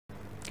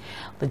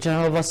The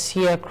General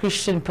Overseer,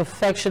 Christian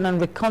Perfection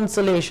and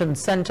Reconciliation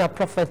Center,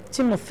 Prophet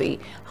Timothy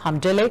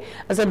Hamdele,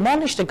 has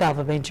admonished the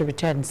government to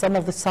return some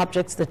of the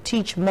subjects that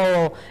teach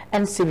moral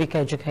and civic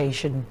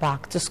education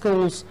back to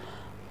schools.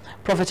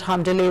 Prophet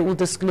Hamdele, who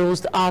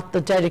disclosed at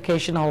the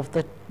dedication of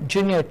the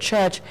junior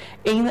church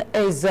in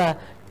his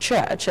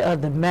church,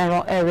 the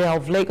Mero area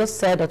of Lagos,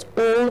 said that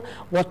all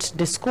what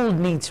the school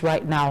needs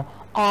right now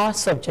are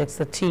subjects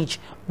that teach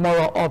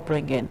moral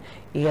upbringing.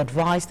 He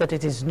advised that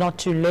it is not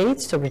too late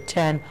to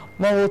return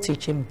moral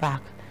teaching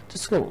back to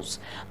schools.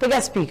 The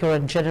guest speaker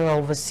and General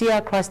Overseer,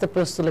 Christ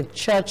Apostolic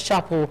Church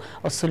Chapel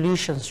of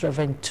Solutions,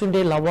 Reverend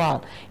Tunde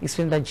Lawal,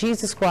 explained that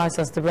Jesus Christ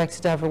has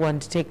directed everyone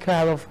to take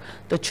care of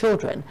the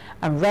children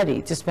and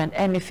ready to spend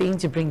anything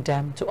to bring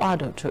them to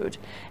adulthood.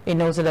 He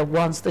noted that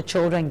once the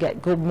children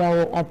get good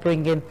moral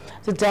upbringing,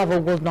 the devil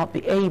will not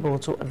be able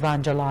to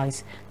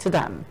evangelize to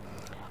them.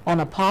 On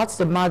her part,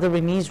 the mother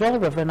in Israel,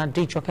 Reverend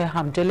Adichoke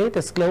Hamdele,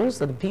 disclosed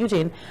that the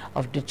building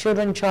of the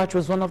children's church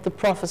was one of the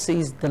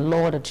prophecies the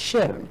Lord had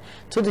shown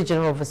to the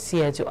General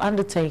Overseer to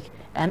undertake,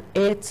 and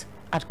it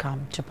had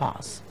come to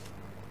pass.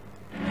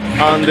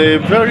 And a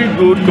very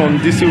good,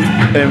 conducive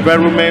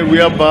environment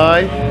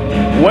whereby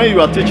when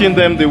you are teaching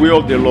them the way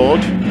of the Lord,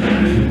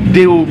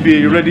 they will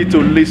be ready to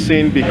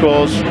listen,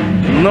 because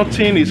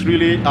nothing is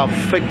really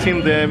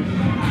affecting them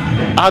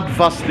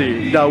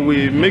adversely that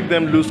will make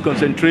them lose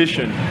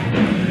concentration.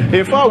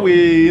 In fact,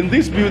 in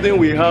this building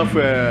we have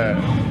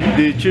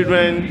the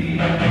children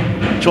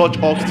church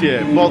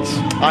upstairs, but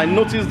I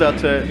noticed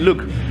that look,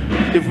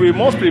 if we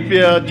must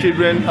prepare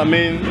children,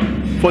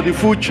 for the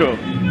future,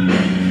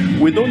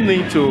 we don't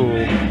need to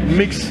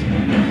mix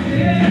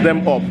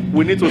them up.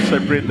 We need to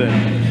separate them,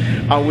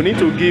 and we need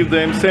to give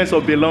them sense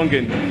of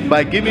belonging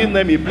by giving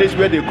them a place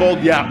where they call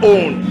their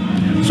own,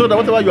 so that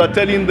whatever you are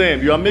telling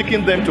them, you are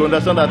making them to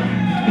understand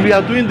that we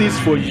are doing this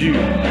for you.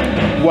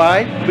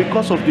 Why?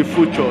 Because of the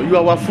future. You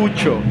are our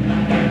future.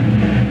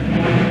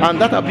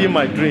 And that has been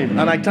my dream.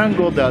 And I thank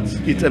God that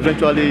it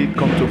eventually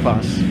come to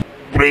pass.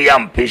 Prayer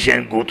and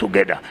patience go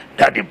together.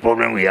 That's the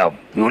problem we have.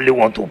 We only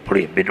want to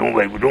pray, but we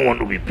don't want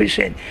to be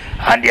patient.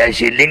 And there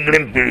is a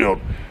lingering period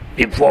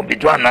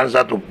between an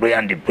answer to prayer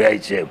and the prayer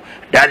itself.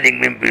 That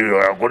lingering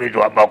period, according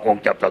to Habakkuk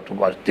chapter 2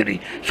 verse 3.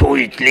 So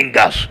it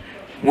lingers.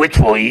 Wait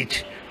for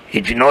it.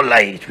 It will not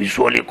lie. It will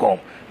surely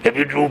come.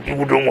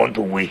 People don't want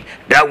to wait.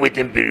 That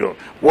waiting period,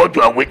 what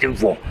you are waiting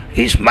for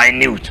is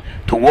minute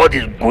to what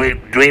is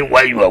doing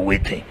while you are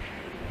waiting.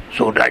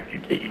 So that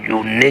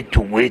you need to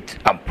wait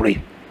and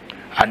pray.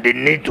 And they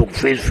need to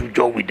face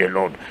future with the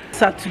Lord.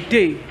 So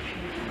today,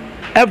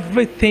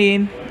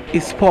 everything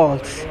is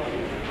spoiled.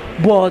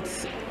 But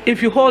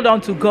if you hold on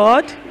to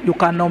God, you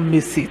cannot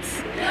miss it.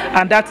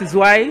 And that is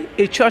why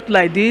a church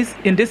like this,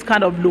 in this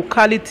kind of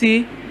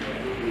locality,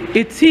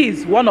 it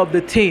is one of the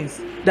things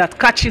that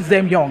catches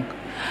them young.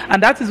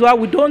 And that is why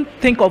we don't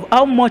think of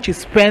how much is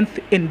spent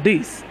in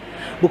this,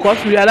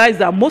 because we realize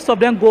that most of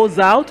them goes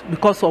out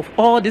because of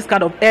all these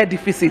kind of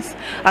edifices.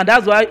 And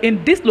that's why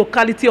in this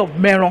locality of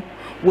Mero,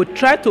 we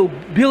try to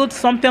build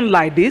something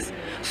like this,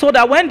 so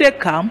that when they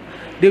come,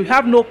 they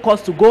have no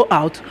cause to go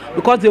out,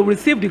 because they will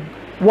receive the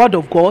word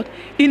of God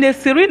in a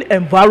serene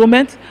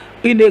environment,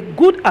 in a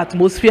good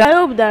atmosphere. I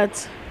hope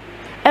that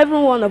every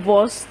one of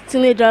us,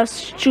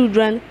 teenagers,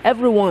 children,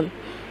 everyone,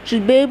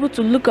 should be able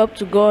to look up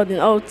to God in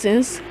all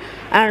things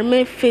and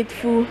remain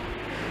faithful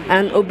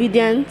and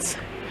obedient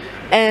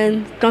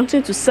and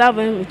continue to serve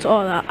Him with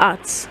all our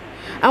hearts.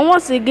 And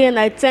once again,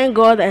 I thank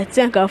God, I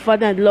thank our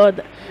Father and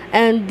Lord,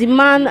 and the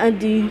man and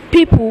the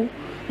people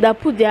that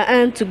put their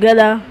hand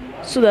together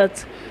so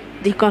that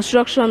the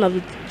construction of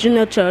the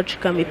junior church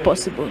can be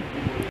possible.